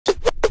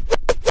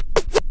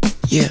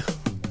Yeah.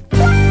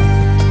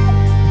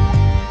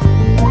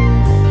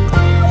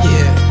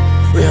 Yeah.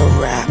 Real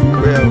rap,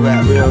 real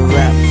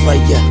rap for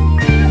ya.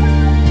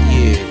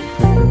 Yeah.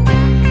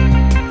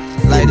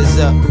 Light us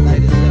up.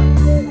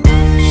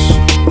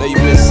 Know you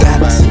miss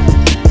somebody.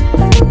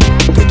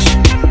 But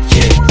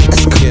yeah,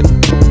 let's get it.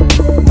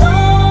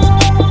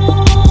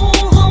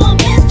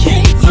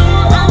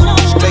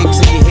 Straight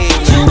to your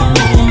head,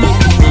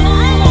 man.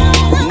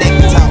 Neck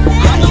top.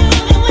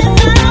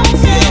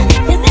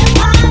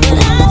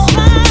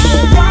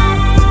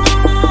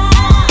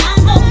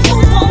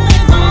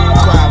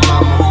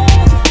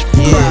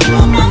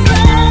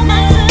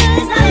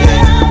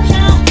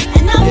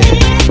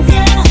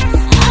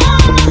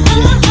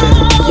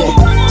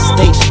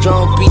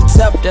 Strong, be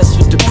tough, that's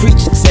what the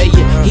preacher tell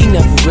you. He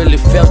never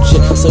really felt you,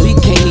 so he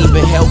can't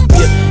even help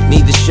you.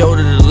 Need a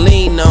shoulder to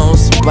lean on,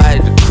 somebody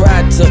to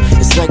cry to.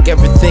 It's like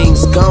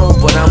everything's gone,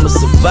 but I'm a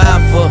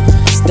survivor.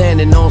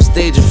 Standing on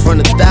stage in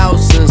front of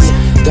thousands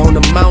don't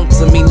amount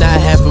to me not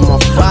having my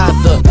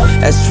father.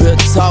 That's real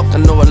talk, I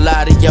know a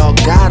lot of y'all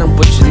got him,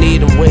 but you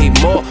need him way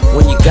more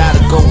when you gotta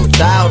go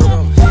without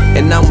him.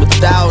 And I'm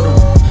without him,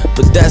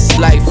 but that's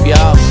life,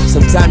 y'all.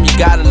 Sometimes you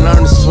gotta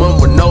learn to swim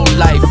with no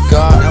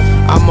lifeguard.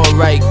 I'm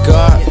alright,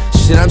 God.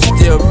 Shit, I'm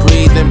still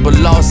breathing, but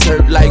loss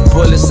hurt like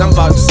bullets. I'm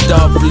about to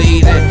start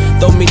bleeding.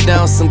 Throw me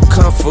down some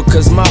comfort,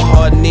 cause my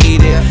heart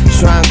need it.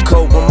 Try and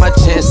cope when my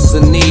chances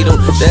are needle.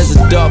 There's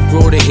a dark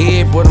road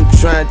ahead, but I'm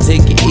trying to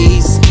take it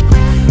easy.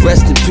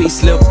 Rest in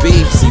peace, Lil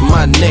Beezy,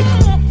 my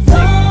nigga.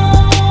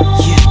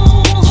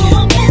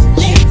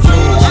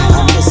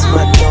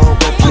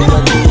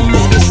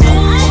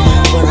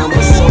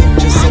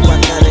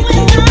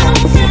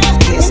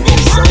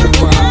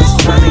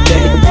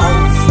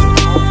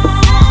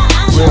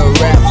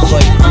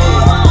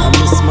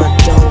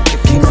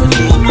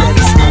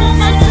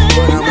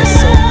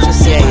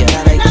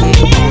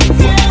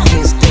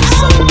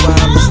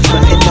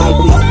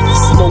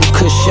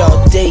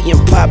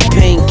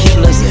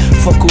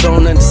 Fuck who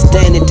don't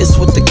understand it, this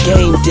what the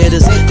game did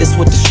us. This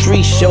what the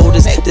street showed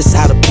us, this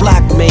how the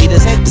block made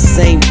us. The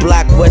same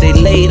block where they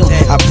laid them.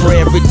 I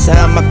pray every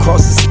time I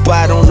cross a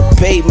spot on the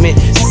pavement.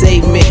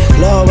 Save me,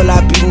 Lord, will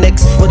I be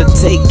next for the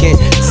taking?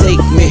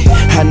 Take me,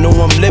 I know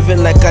I'm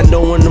living like I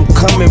know when I'm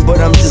coming, but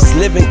I'm just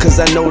living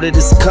cause I know that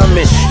it's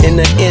coming. In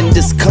the end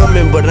it's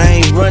coming, but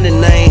I ain't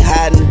running, I ain't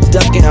hiding or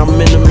ducking. I'm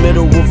in the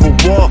middle of a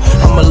war,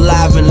 I'm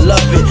alive and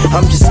love it.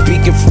 I'm just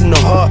speaking from the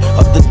heart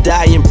of the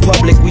dying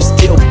public. We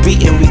still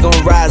beating, we gon'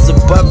 rise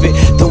above it.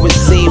 Though it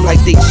seem like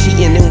they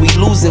cheating and we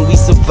losing, we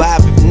survive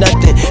if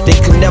nothing. They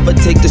could never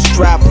take the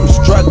stride from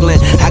struggling.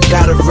 I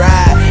gotta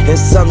ride, and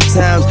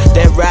sometimes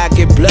that ride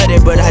get bloody,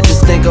 but I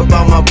just think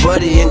about my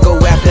buddy and go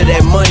after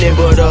that money.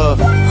 But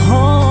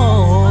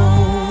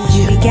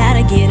we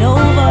gotta get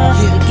over.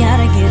 We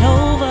gotta get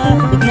over.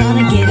 We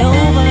gotta get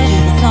over.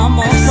 It's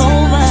almost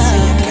over.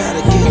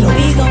 And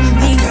we gon'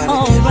 be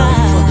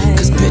alright.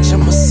 Cause bitch,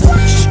 I'm a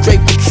soldier.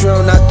 Straight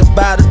Patron out the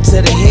bottle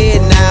to the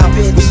head now.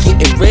 We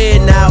getting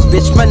red now,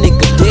 bitch, my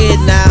nigga dead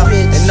now.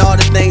 And all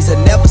the things I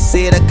never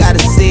said, I gotta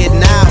say it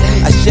now.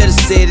 I should've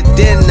said it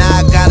then, now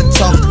I gotta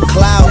talk to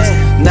clouds.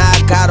 Now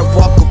I gotta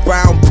walk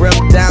around, brim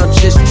down,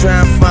 just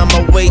try and find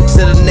my way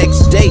to the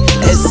next day.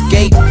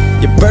 Escape,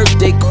 your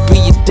birthday could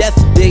be your death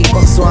day,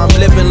 so I'm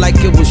living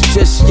like it was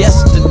just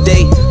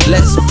yesterday.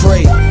 Let's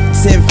pray,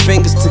 10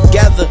 fingers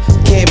together,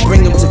 can't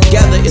bring them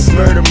together. It's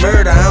murder,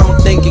 murder, I don't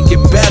think it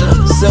get better.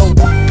 So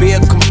be a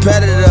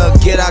competitor,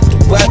 get out the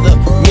weather.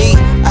 Me,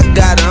 I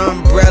got an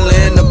umbrella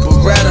and a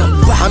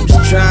Beretta. I'm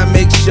just trying to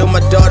make sure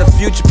my daughter's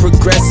future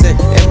progressing,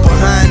 and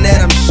behind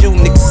that I'm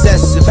shooting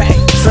excessive.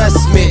 Trust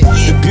me,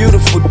 the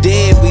beautiful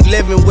dead, we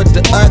living with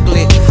the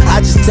ugly. I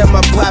just tell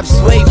my pops,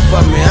 wait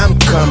for me, I'm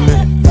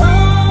coming.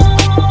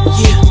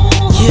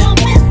 Yeah,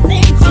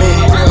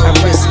 man, I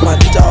miss my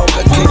dog,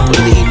 I can't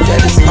believe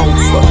that it's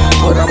over.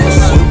 But I'm a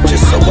soldier,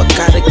 so I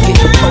gotta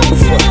get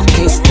over.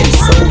 Can't stay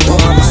sober,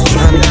 I'm just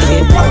trying to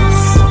get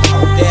over.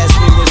 Ask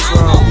me what's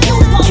wrong.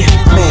 Yeah,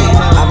 man,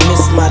 I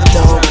miss my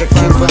dog, I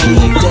can't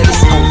believe that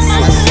it's over.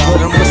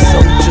 But I'm a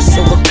soldier,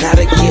 so I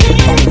gotta get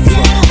over.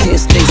 Can't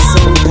stay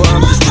sober,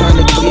 I'm just trying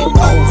to get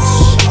over.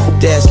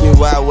 They ask me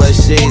why I wear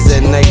shades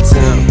at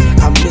nighttime.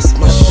 I miss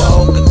my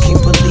dog, I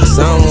can't believe it.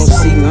 I don't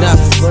see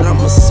nothing, but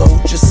I'm a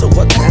soldier, so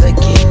I gotta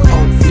get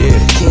over. Yeah.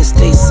 Can't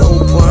stay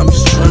sober, I'm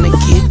just trying to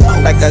get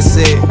over. Like I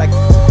said,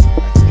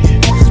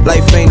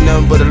 life ain't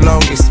nothing but a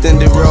long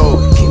extended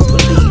road. Keep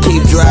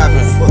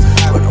driving.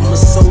 But I'm a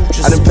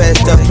soldier, I done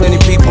passed up plenty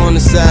people on the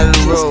side of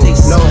the road.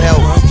 No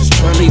help,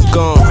 keep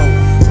going.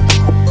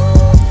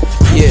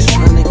 Yeah,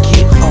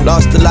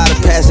 lost a lot of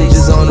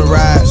passengers on the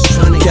ride,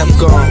 kept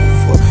going.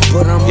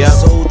 But I'm a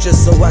soldier,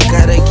 so I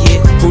gotta get.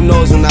 Who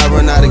knows when I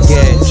run out of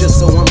gas?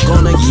 So I'm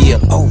gonna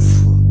get over.